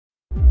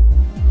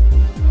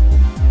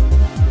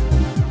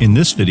In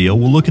this video,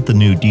 we'll look at the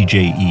new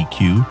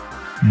DJ-EQ,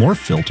 Morph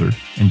Filter,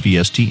 and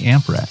VST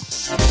Amp Rack.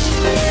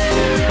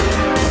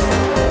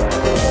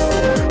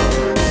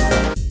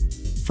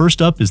 First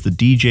up is the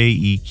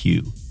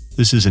DJ-EQ.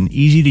 This is an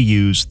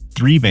easy-to-use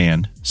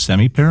 3-band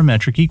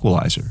semi-parametric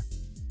equalizer.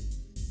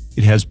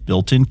 It has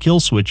built-in kill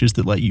switches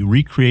that let you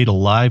recreate a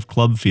live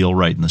club feel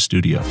right in the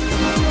studio.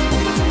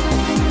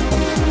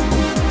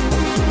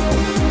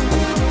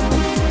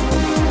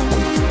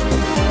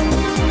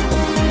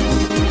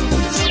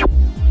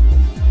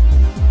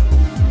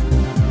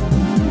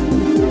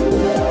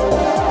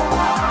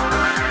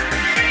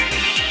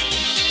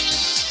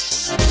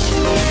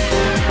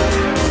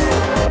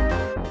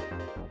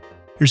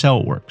 Here's how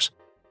it works.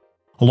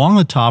 Along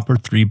the top are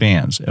 3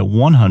 bands at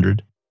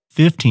 100,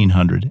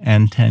 1500,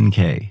 and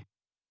 10K.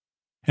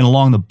 And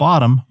along the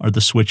bottom are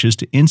the switches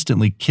to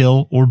instantly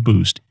kill or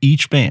boost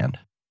each band.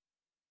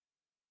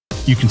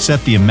 You can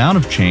set the amount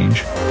of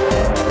change,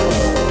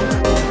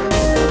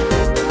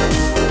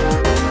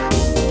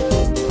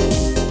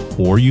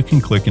 or you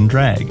can click and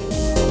drag.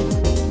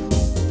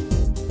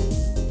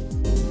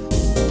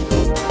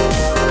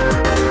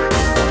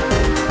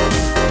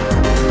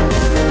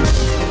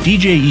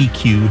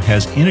 DJ-EQ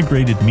has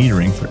integrated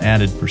metering for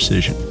added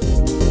precision.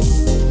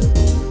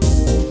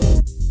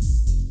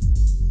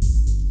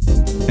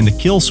 And the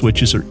kill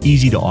switches are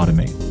easy to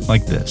automate,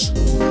 like this.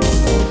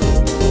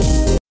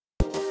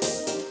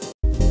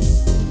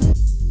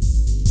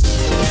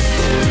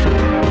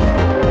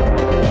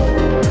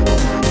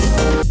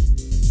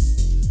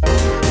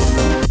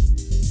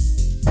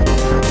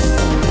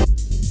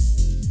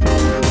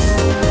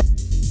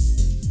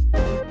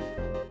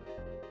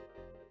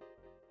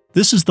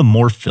 This is the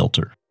Morph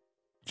Filter.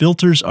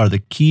 Filters are the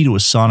key to a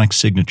sonic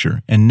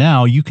signature, and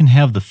now you can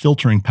have the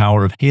filtering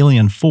power of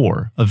Halion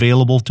 4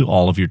 available to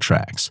all of your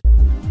tracks.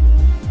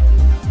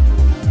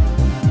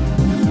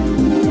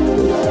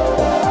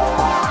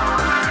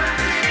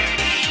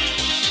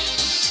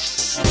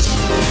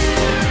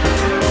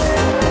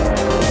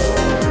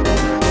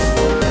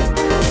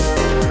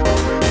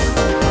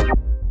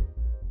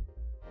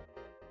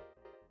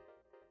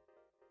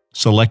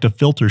 Select a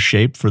filter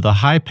shape for the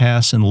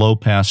high-pass and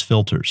low-pass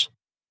filters.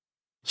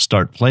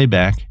 Start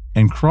playback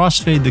and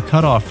crossfade the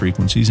cutoff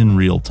frequencies in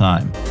real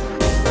time.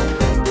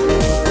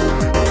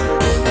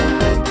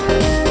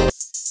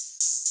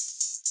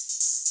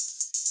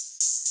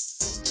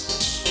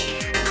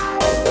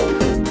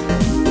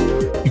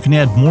 You can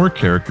add more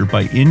character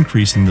by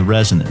increasing the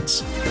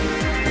resonance.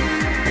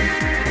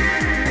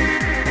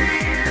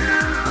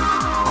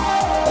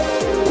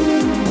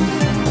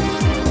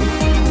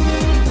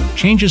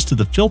 Changes to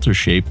the filter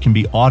shape can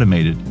be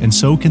automated, and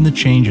so can the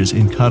changes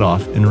in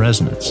cutoff and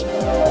resonance.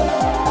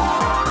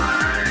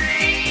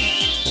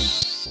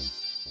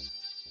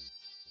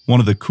 One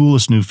of the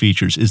coolest new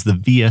features is the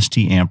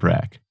VST Amp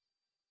Rack.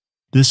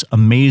 This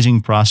amazing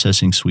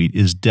processing suite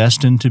is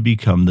destined to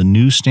become the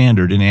new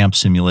standard in amp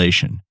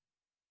simulation.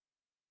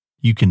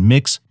 You can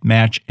mix,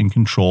 match, and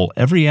control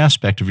every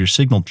aspect of your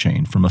signal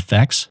chain, from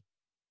effects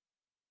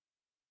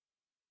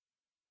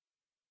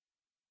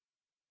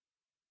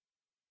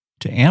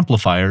to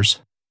amplifiers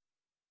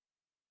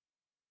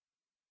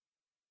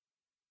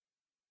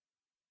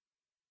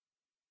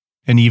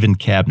and even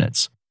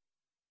cabinets.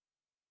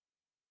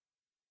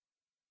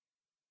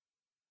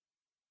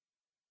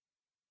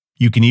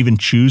 You can even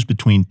choose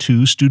between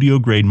 2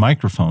 studio-grade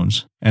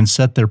microphones and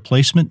set their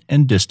placement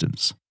and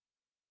distance.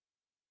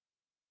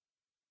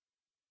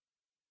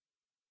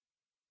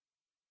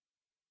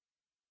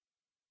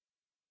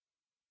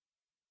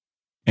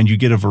 And you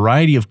get a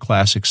variety of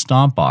classic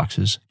stomp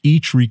boxes,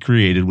 each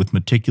recreated with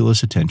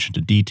meticulous attention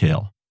to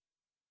detail.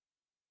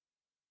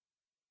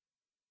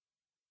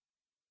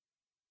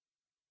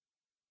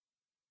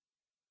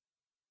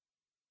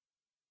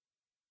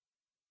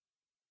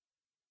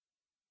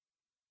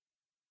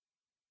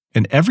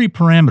 And every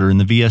parameter in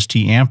the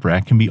VST Amp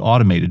Rack can be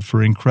automated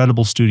for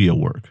incredible studio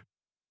work.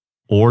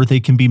 Or they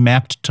can be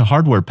mapped to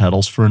hardware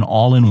pedals for an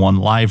all-in-one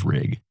live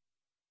rig.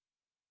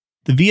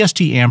 The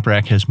VST Amp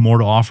Rack has more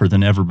to offer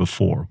than ever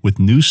before, with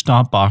new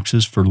stomp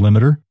boxes for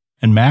limiter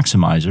and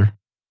maximizer,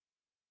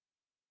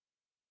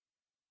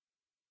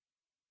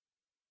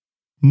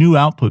 new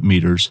output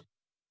meters,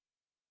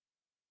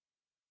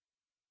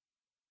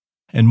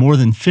 and more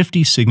than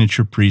 50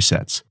 signature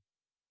presets.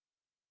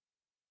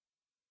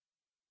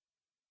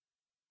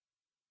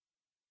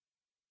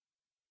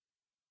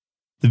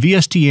 The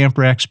VST Amp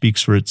Rack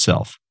speaks for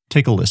itself.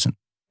 Take a listen.